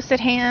them close at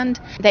hand.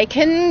 They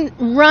can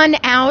run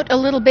out a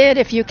little bit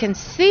if you can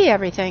see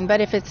everything,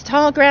 but if it's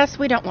tall grass,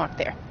 we don't walk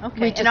there.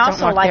 Okay. We just And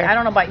also, don't walk there. I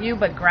don't know about you,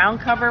 but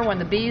ground cover when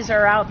the bees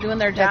are out doing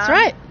their job. That's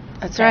right.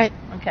 That's right.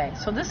 Okay,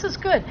 so this is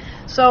good.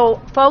 So,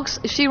 folks,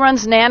 she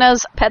runs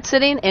Nana's Pet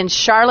Sitting in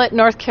Charlotte,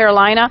 North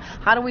Carolina.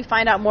 How do we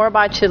find out more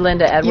about you,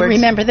 Linda Edwards? You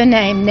remember the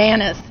name,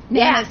 Nana's.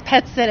 Nana's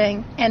Pet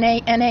Sitting,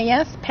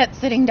 Nanas,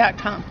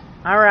 petsitting.com.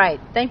 All right.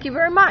 Thank you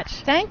very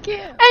much. Thank you.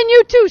 And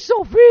you too,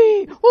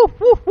 Sophie. Woof,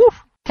 woof,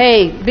 woof.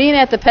 Hey, being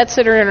at the Pet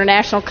Sitter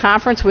International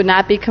Conference would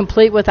not be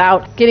complete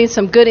without getting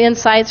some good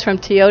insights from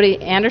Teody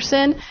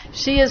Anderson.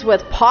 She is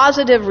with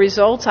Positive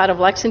Results out of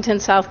Lexington,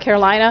 South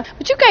Carolina.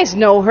 But you guys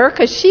know her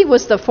because she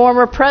was the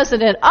former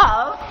president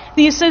of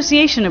the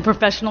Association of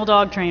Professional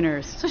Dog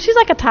Trainers. So she's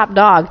like a top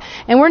dog.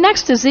 And we're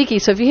next to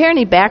Ziki. So if you hear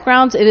any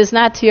backgrounds, it is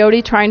not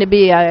Teody trying to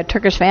be a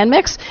Turkish fan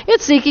mix.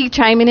 It's Ziki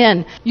chiming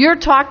in. Your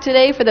talk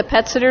today for the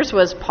pet sitters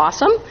was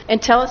Possum.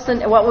 And tell us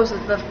what was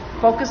the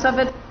focus of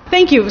it?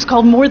 Thank you. It was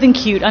called More Than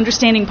Cute,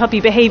 Understanding Puppy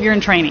Behavior and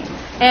Training.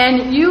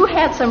 And you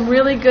had some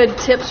really good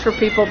tips for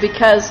people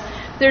because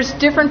there's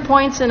different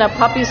points in a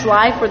puppy's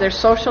life where they're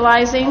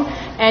socializing.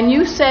 And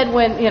you said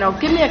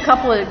give me a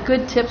couple of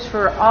good tips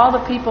for all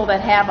the people that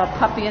have a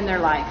puppy in their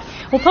life.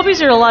 Well,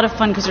 puppies are a lot of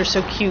fun because they're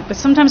so cute, but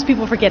sometimes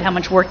people forget how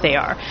much work they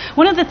are.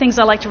 One of the things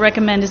I like to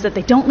recommend is that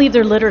they don't leave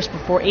their litters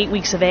before 8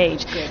 weeks of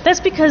age. Good.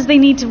 That's because they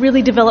need to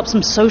really develop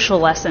some social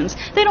lessons.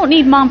 They don't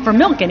need mom for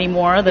milk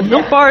anymore. The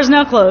milk bar is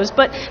now closed,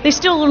 but they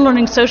still are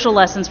learning social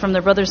lessons from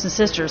their brothers and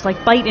sisters,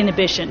 like bite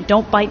inhibition.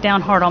 Don't bite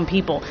down hard on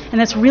people. And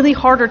that's really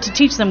harder to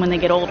teach them when they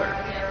get older.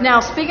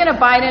 Now, speaking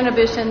of bite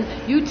inhibition,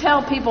 you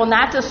tell people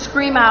not to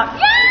scream out,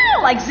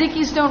 yeah, like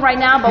Ziki's doing right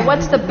now, but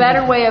what's the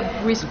better way of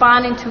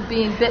responding to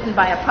being bitten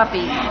by a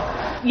puppy?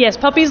 Yes,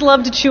 puppies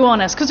love to chew on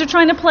us because they're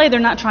trying to play. They're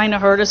not trying to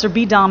hurt us or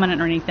be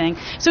dominant or anything.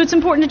 So it's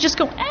important to just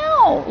go,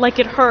 ow, like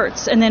it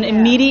hurts, and then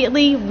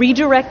immediately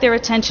redirect their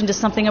attention to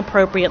something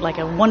appropriate, like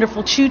a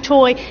wonderful chew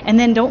toy, and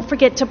then don't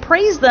forget to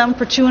praise them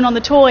for chewing on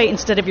the toy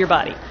instead of your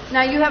body.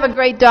 Now, you have a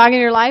great dog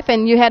in your life,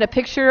 and you had a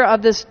picture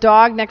of this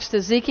dog next to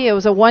Ziki. It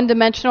was a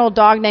one-dimensional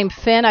dog named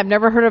Finn. I've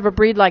never heard of a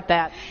breed like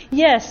that.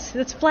 Yes,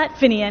 it's Flat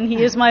Finian.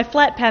 He is my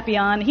flat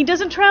Papillon. He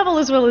doesn't travel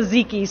as well as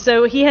Ziki,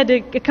 so he had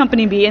to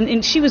accompany me,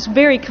 and she was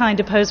very kind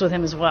to pose with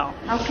him as well.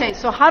 Okay,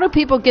 so how do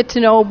people get to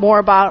know more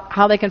about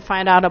how they can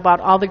find out about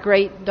all the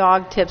great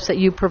dog tips that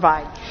you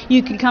provide?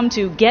 You can come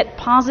to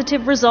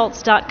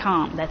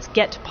getpositiveresults.com. That's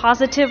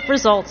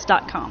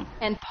getpositiveresults.com.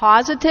 And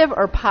positive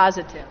or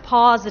positive?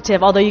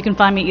 Positive, although you can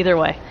find me either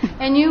way.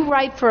 And you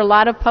write for a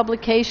lot of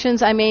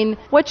publications. I mean,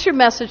 what's your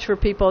message for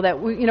people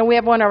that we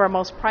have one of our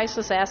most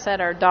priceless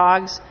assets, our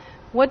dogs.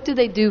 What do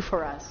they do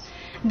for us?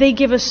 They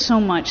give us so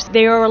much.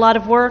 They are a lot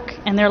of work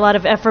and they're a lot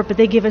of effort, but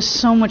they give us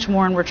so much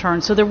more in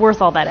return, so they're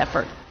worth all that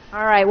effort.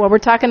 All right, well, we're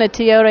talking to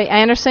Teody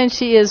Anderson.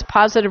 She is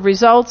Positive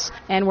Results,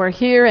 and we're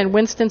here in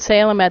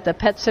Winston-Salem at the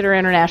Pet Sitter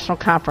International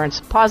Conference.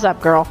 Pause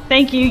up, girl.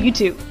 Thank you. You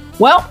too.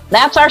 Well,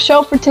 that's our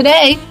show for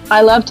today.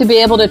 I love to be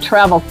able to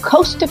travel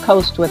coast to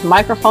coast with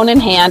microphone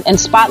in hand and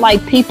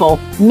spotlight people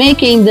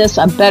making this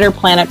a better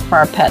planet for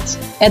our pets.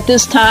 At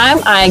this time,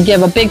 I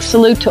give a big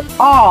salute to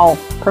all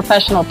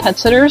professional pet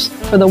sitters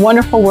for the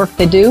wonderful work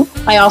they do.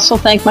 I also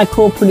thank my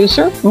cool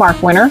producer,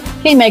 Mark Winter.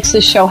 He makes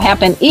this show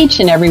happen each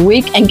and every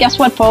week. And guess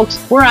what, folks?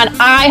 We're on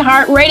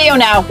iHeartRadio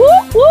now. Woo,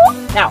 woo.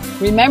 Now,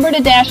 remember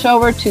to dash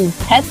over to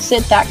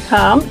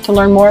petsit.com to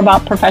learn more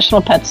about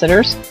professional pet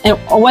sitters. And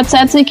what's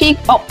that, Ziki?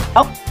 Oh,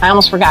 I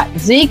almost forgot.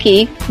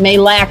 Ziki may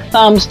lack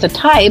thumbs to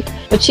type,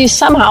 but she's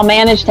somehow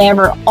managed to have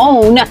her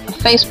own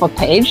Facebook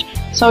page.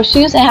 So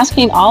she's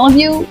asking all of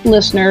you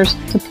listeners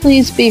to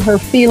please be her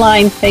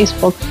feline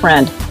Facebook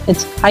friend.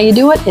 It's how you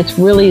do it. It's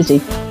real easy.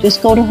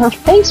 Just go to her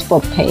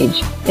Facebook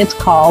page. It's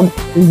called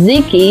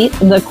Zeki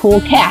the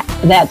Cool Cat.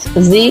 That's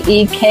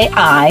Zeki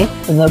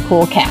the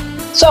Cool Cat.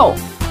 So,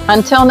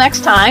 until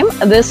next time,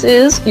 this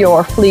is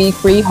your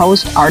flea-free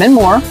host, Arden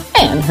Moore,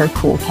 and her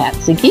cool cat,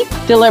 Ziki,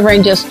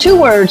 delivering just 2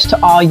 words to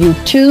all you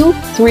 2,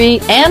 3,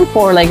 and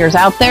 4-leggers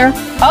out there.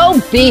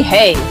 Oh,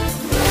 behave.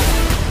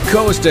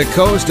 Coast to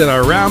coast and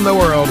around the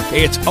world,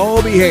 it's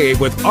Oh Behave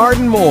with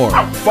Arden Moore.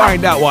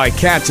 Find out why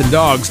cats and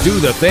dogs do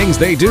the things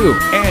they do,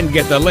 and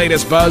get the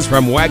latest buzz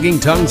from wagging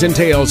tongues and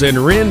tails in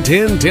Rin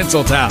Tin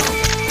Tinseltown.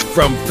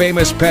 From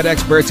famous pet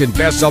experts and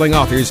best-selling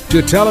authors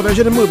to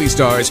television and movie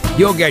stars,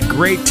 you'll get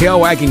great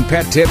tail-wagging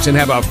pet tips and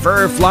have a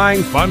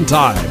fur-flying fun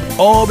time.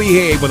 All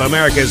Behave with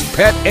America's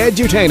pet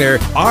edutainer,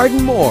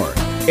 Arden Moore.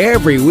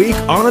 Every week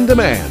on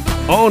demand,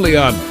 only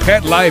on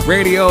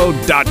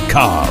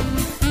PetLifeRadio.com.